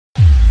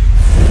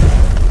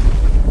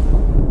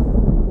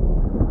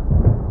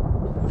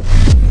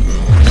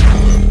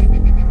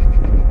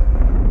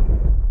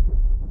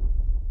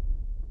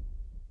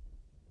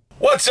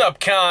What's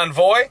up,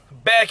 Convoy?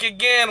 Back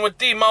again with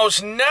the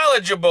most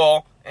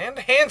knowledgeable and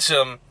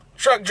handsome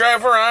truck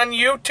driver on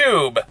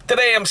YouTube.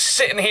 Today I'm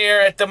sitting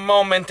here at the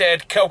moment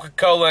at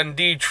Coca-Cola in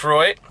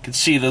Detroit. You can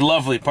see the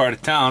lovely part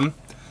of town.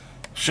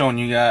 Showing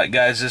you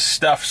guys this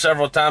stuff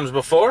several times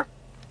before.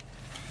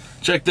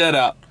 Check that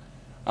out.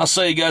 I'll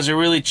sell you guys a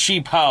really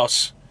cheap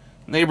house.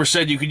 Neighbor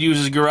said you could use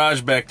his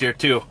garage back there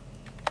too.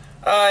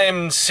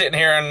 I'm sitting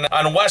here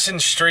on Wesson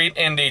Street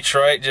in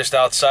Detroit, just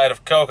outside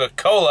of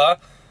Coca-Cola.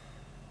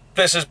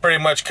 This is pretty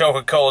much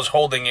Coca-Cola's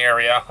holding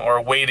area or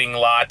waiting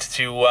lot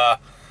to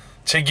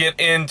get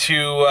into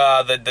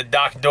the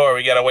dock door.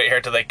 We gotta wait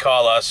here till they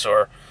call us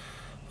or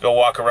go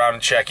walk around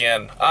and check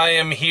in. I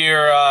am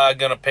here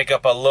gonna pick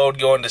up a load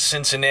going to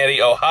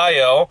Cincinnati,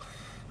 Ohio.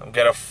 I've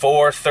got a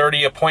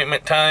 4:30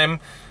 appointment time.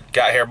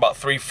 Got here about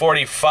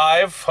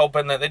 3:45,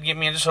 hoping that they'd get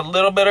me just a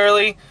little bit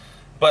early,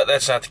 but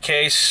that's not the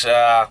case.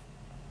 I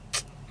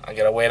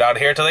gotta wait out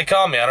here till they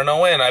call me. I don't know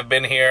when. I've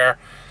been here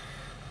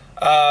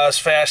as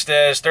fast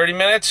as 30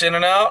 minutes in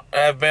and out.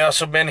 I've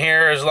also been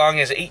here as long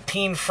as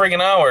 18 friggin'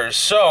 hours.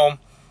 So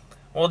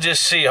we'll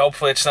just see.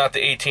 Hopefully it's not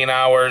the 18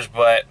 hours,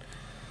 but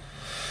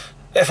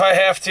if I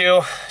have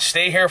to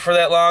stay here for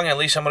that long, at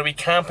least I'm going to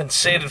be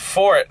compensated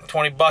for it.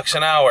 20 bucks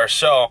an hour.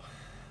 So,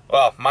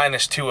 well,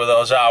 minus 2 of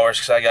those hours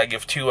because I got to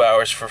give 2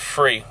 hours for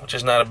free, which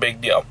is not a big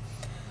deal.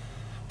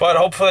 But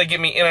hopefully they get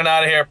me in and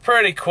out of here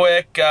pretty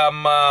quick.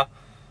 I'm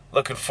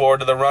looking forward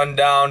to the run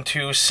down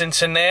to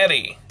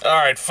Cincinnati.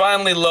 Alright,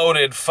 finally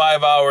loaded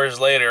 5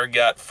 hours later.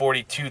 Got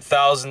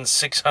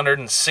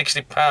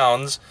 42,660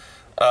 pounds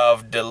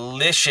of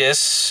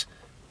delicious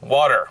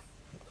water.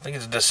 I think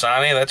it's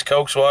Dasani, that's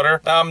Coke's water.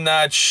 I'm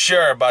not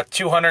sure. About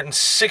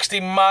 260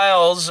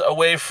 miles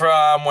away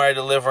from where I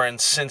deliver in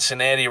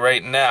Cincinnati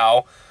right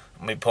now.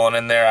 I'll be pulling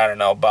in there, I don't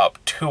know, about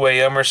 2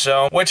 a.m. or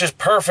so, which is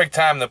perfect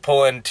time to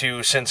pull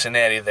into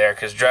Cincinnati there,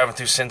 because driving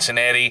through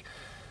Cincinnati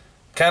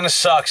kind of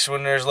sucks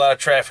when there's a lot of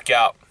traffic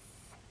out.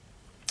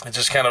 It's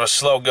just kind of a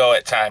slow go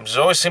at times.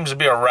 There always seems to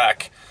be a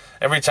wreck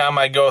every time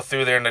I go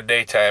through there in the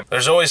daytime.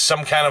 There's always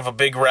some kind of a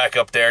big wreck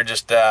up there,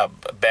 just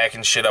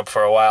backing shit up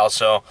for a while.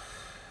 So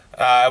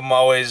I'm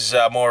always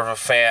more of a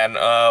fan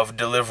of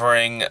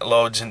delivering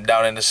loads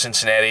down into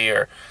Cincinnati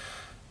or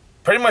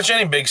pretty much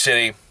any big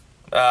city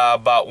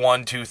about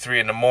 1, 2, 3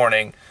 in the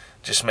morning.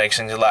 Just makes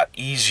things a lot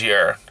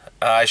easier.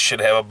 I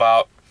should have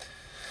about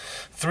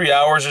 3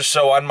 hours or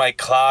so on my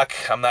clock.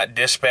 I'm not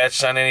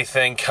dispatched on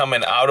anything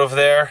coming out of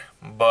there,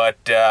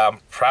 but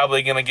I'm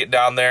probably going to get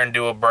down there and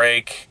do a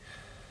break.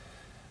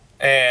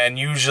 And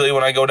usually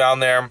when I go down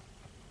there,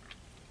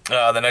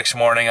 the next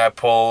morning I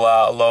pull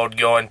a load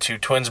going to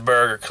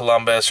Twinsburg or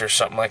Columbus or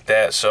something like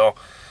that. So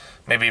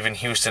maybe even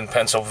Houston,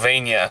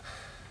 Pennsylvania.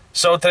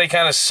 So today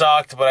kind of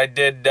sucked, but I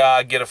did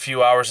get a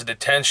few hours of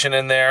detention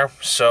in there.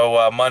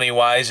 So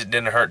money-wise, it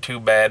didn't hurt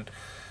too bad.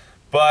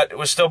 But it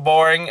was still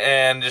boring,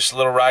 and just a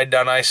little ride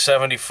down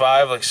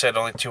I-75. Like I said,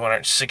 only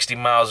 260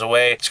 miles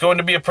away. It's going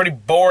to be a pretty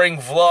boring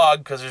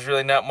vlog because there's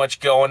really not much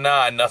going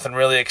on. Nothing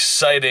really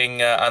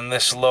exciting on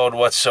this load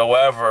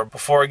whatsoever.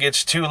 Before it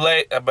gets too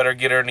late, I better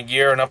get her in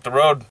gear and up the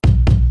road.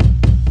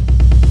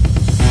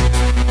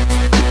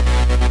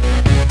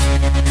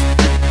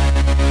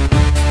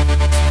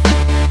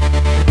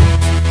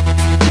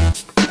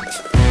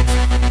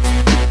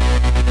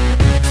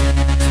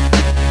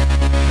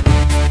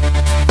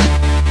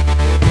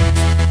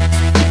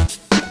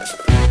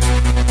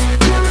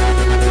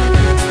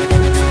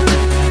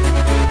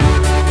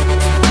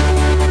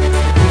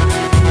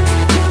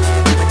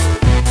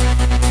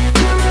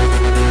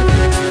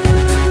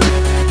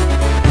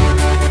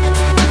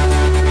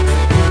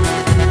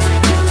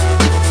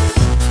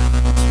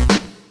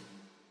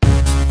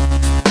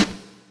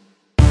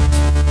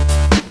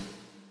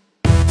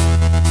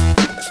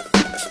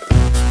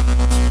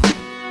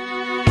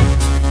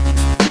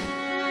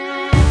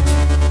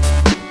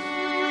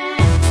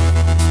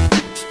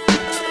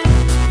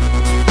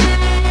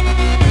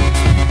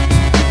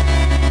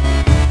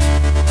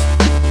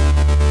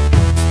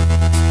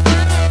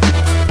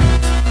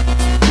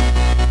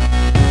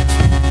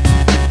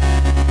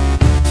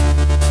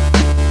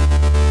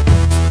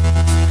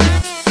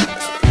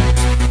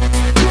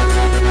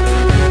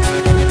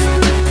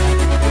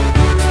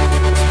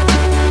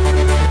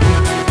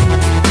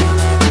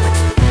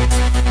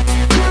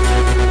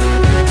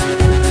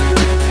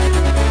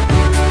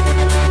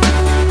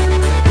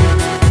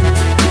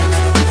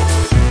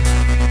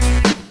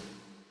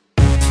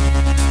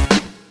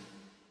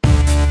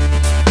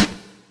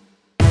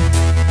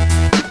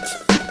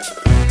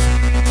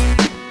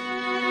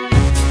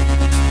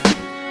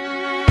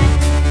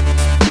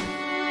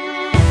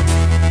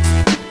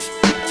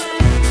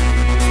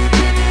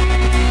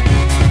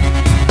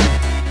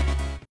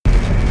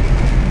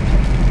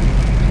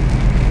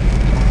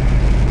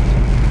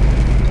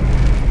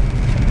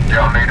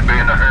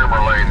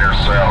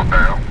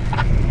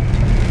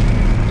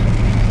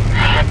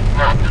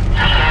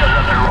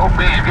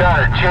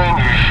 gotta change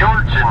his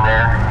shorts in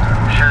there.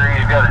 I'm sure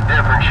he's got a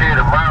different shade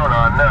of brown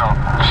on now.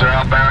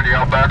 Southbound,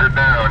 y'all back her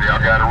down.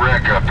 Y'all got a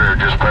wreck up there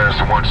just past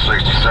the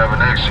 167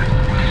 exit.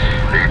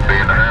 He'd be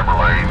in the hammer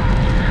lane.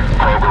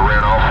 Coca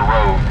ran off the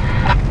road.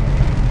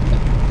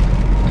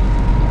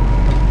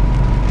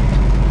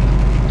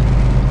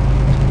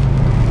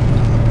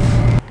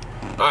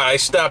 I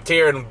stopped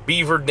here in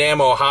Beaver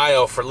Dam,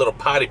 Ohio for a little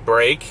potty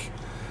break,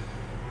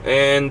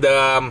 and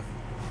got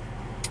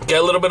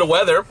a little bit of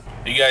weather.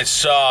 You guys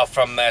saw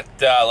from that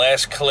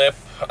last clip,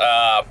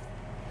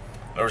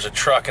 there was a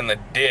truck in the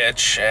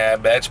ditch,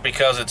 and that's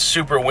because it's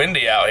super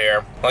windy out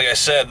here. Like I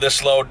said,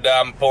 this load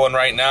I'm pulling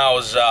right now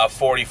is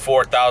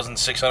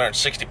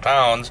 44,660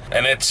 pounds,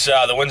 and it's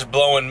the wind's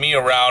blowing me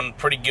around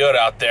pretty good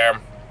out there.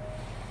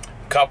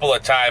 Couple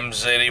of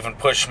times it even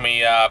pushed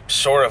me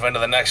sort of into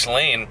the next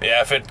lane.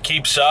 Yeah, if it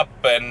keeps up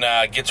and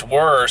gets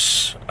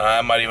worse,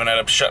 I might even end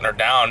up shutting her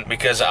down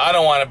because I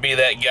don't want to be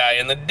that guy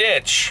in the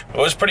ditch. It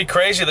was pretty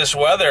crazy, this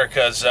weather,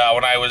 because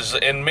when I was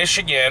in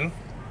Michigan,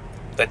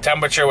 the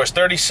temperature was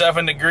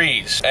 37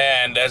 degrees,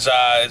 and as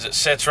it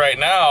sits right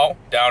now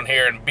down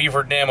here in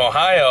Beaver Dam,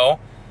 Ohio,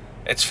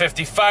 it's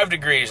 55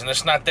 degrees, and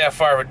it's not that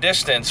far of a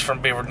distance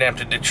from Beaver Dam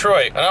to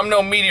Detroit. And I'm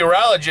no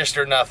meteorologist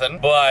or nothing,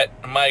 but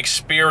my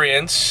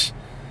experience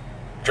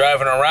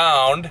driving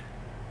around,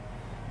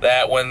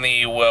 that when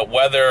the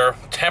weather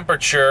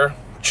temperature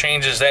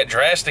changes that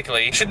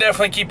drastically, you should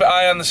definitely keep an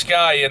eye on the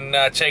sky and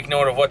take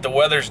note of what the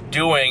weather's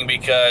doing,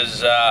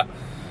 because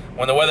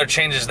when the weather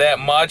changes that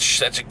much,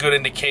 that's a good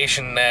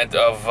indication that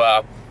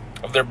of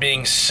there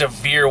being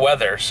severe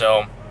weather.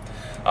 So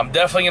I'm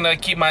definitely going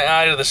to keep my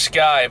eye to the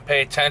sky and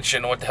pay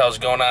attention to what the hell's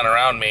going on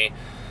around me.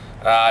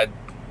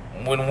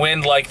 When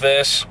wind like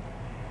this,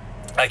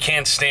 I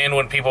can't stand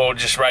when people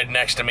just ride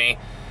next to me.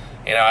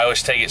 You know, I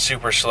always take it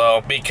super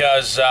slow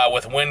because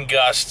with wind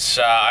gusts,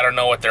 I don't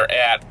know what they're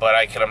at, but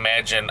I can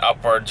imagine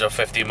upwards of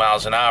 50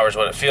 miles an hour is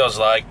what it feels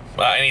like.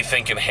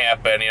 Anything can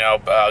happen, you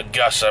know, a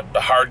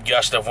hard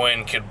gust of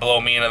wind could blow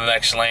me into the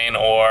next lane,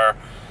 or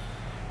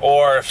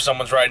if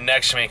someone's riding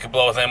next to me, it could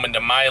blow them into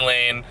my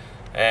lane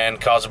and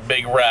cause a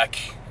big wreck,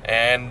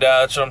 and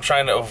that's what I'm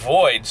trying to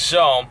avoid.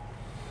 So,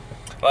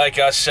 like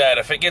I said,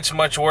 if it gets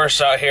much worse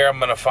out here, I'm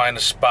going to find a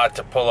spot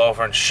to pull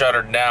over and shut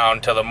her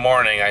down till the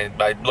morning. I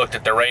looked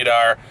at the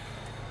radar,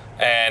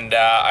 and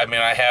I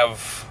mean, I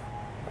have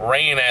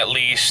rain at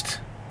least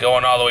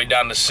going all the way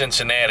down to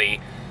Cincinnati,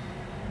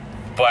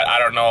 but I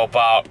don't know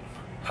about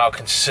how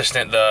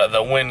consistent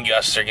the wind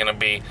gusts are going to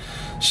be.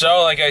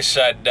 So, like I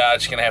said,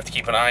 just going to have to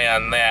keep an eye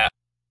on that.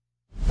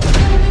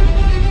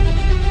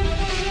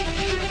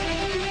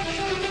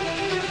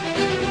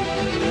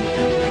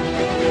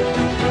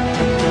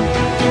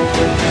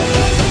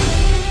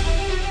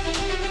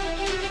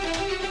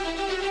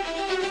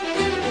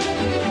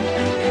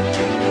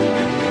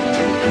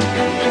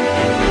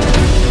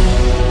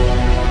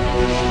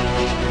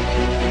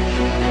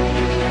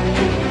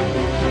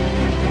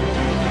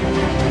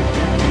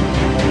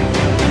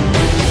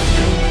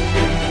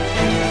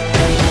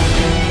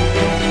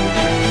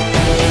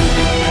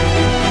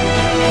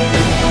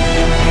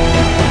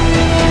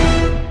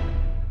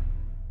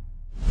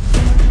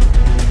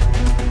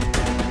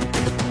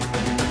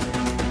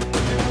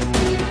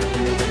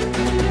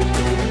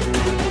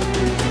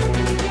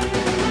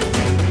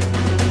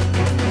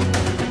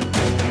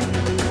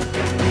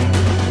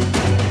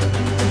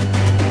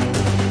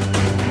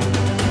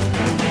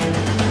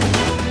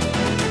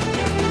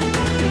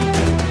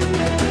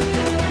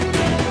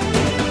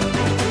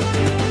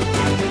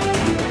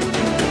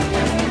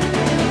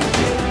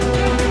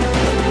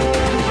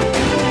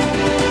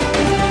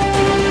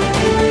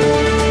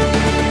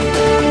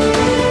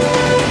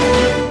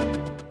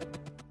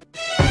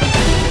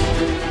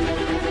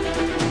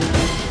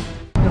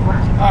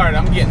 Alright,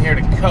 I'm getting here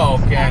to Coke,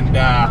 and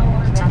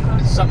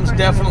something's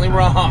definitely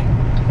wrong.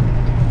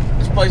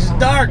 This place is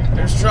dark.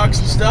 There's trucks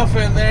and stuff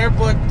in there,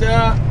 but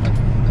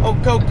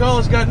old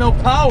Coca-Cola's got no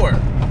power.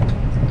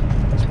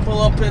 Let's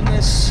pull up in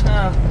this, pull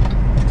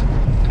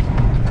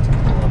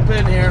up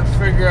in here and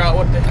figure out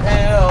what the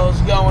hell is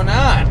going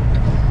on.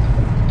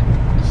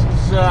 This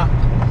is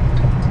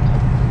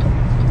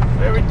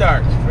very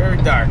dark, very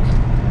dark.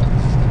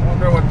 I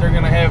wonder what they're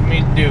gonna have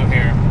me do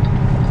here.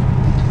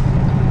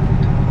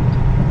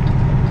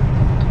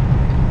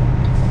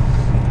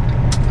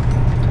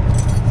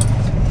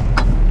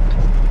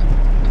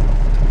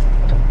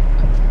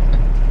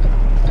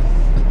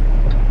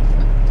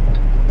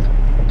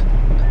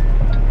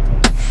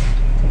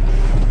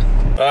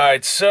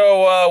 Alright,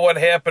 so what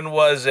happened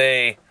was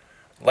a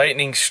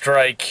lightning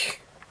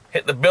strike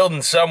hit the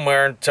building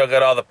somewhere and took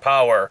out all the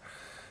power.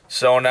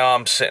 So now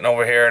I'm sitting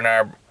over here in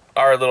our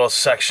little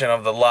section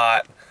of the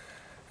lot,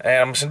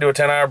 and I'm just going to do a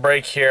 10-hour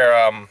break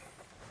here.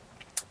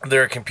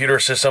 Their computer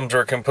systems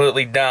were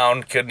completely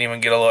down. Couldn't even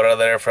get a load out of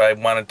there if I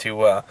wanted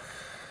to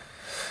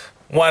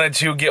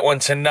get one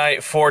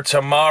tonight for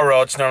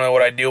tomorrow. It's normally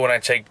what I do when I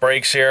take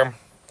breaks here.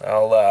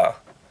 I'll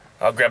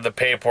grab the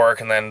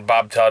paperwork and then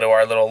bobtail to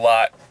our little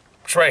lot.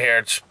 It's right here.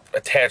 It's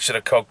attached to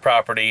the Coke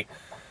property,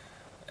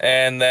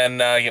 and then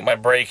get my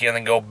break in and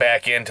then go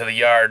back into the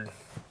yard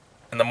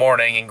in the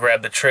morning and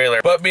grab the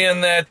trailer. But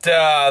being that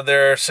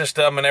their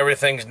system and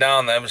everything's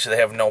down, obviously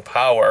they have no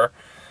power.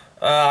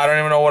 I don't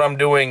even know what I'm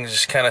doing,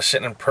 just kind of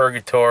sitting in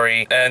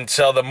purgatory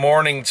until the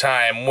morning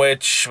time,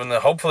 which when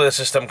hopefully the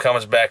system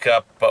comes back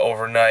up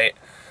overnight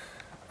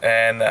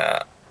and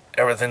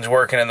everything's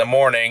working in the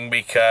morning,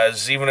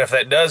 because even if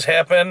that does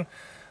happen,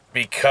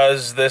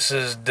 because this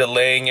is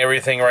delaying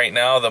everything right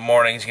now, the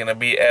morning's going to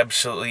be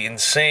absolutely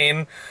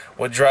insane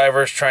with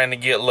drivers trying to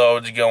get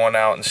loads going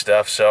out and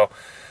stuff. So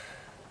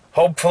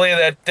hopefully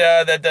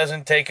that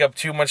doesn't take up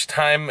too much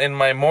time in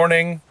my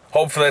morning.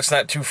 Hopefully that's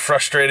not too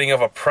frustrating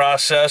of a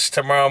process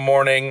tomorrow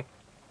morning.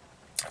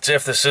 It's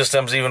if the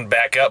system's even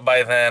back up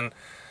by then.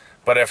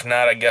 But if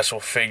not, I guess we'll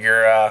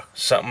figure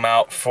something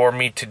out for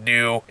me to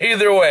do.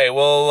 Either way,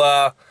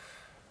 we'll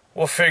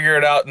figure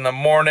it out in the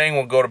morning.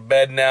 We'll go to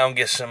bed now and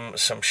get some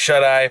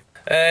shut-eye.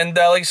 And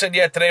like I said,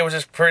 yeah, today was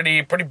just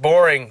pretty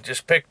boring.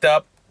 Just picked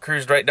up,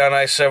 cruised right down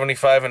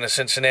I-75 into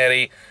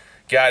Cincinnati.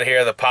 Got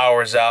here, the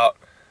power's out.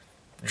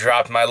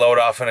 Dropped my load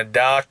off in a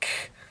dock.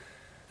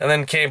 And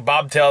then came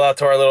bobtailed out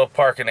to our little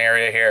parking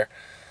area here.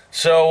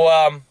 So,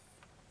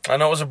 I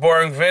know it was a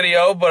boring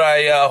video, but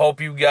I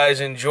hope you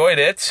guys enjoyed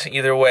it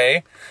either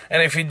way.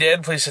 And if you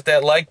did, please hit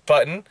that like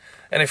button.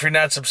 And if you're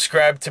not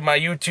subscribed to my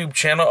YouTube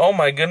channel, oh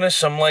my goodness,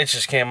 some lights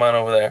just came on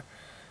over there.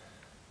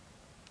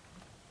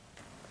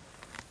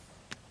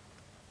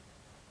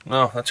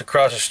 No, that's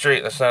across the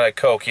street. That's not at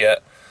Coke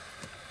yet.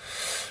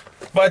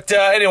 But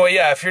anyway,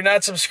 yeah, if you're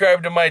not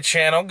subscribed to my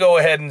channel, go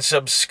ahead and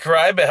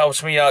subscribe. It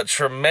helps me out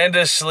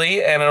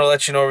tremendously, and it'll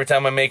let you know every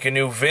time I make a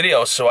new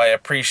video, so I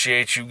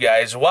appreciate you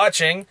guys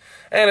watching.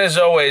 And as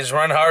always,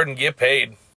 run hard and get paid.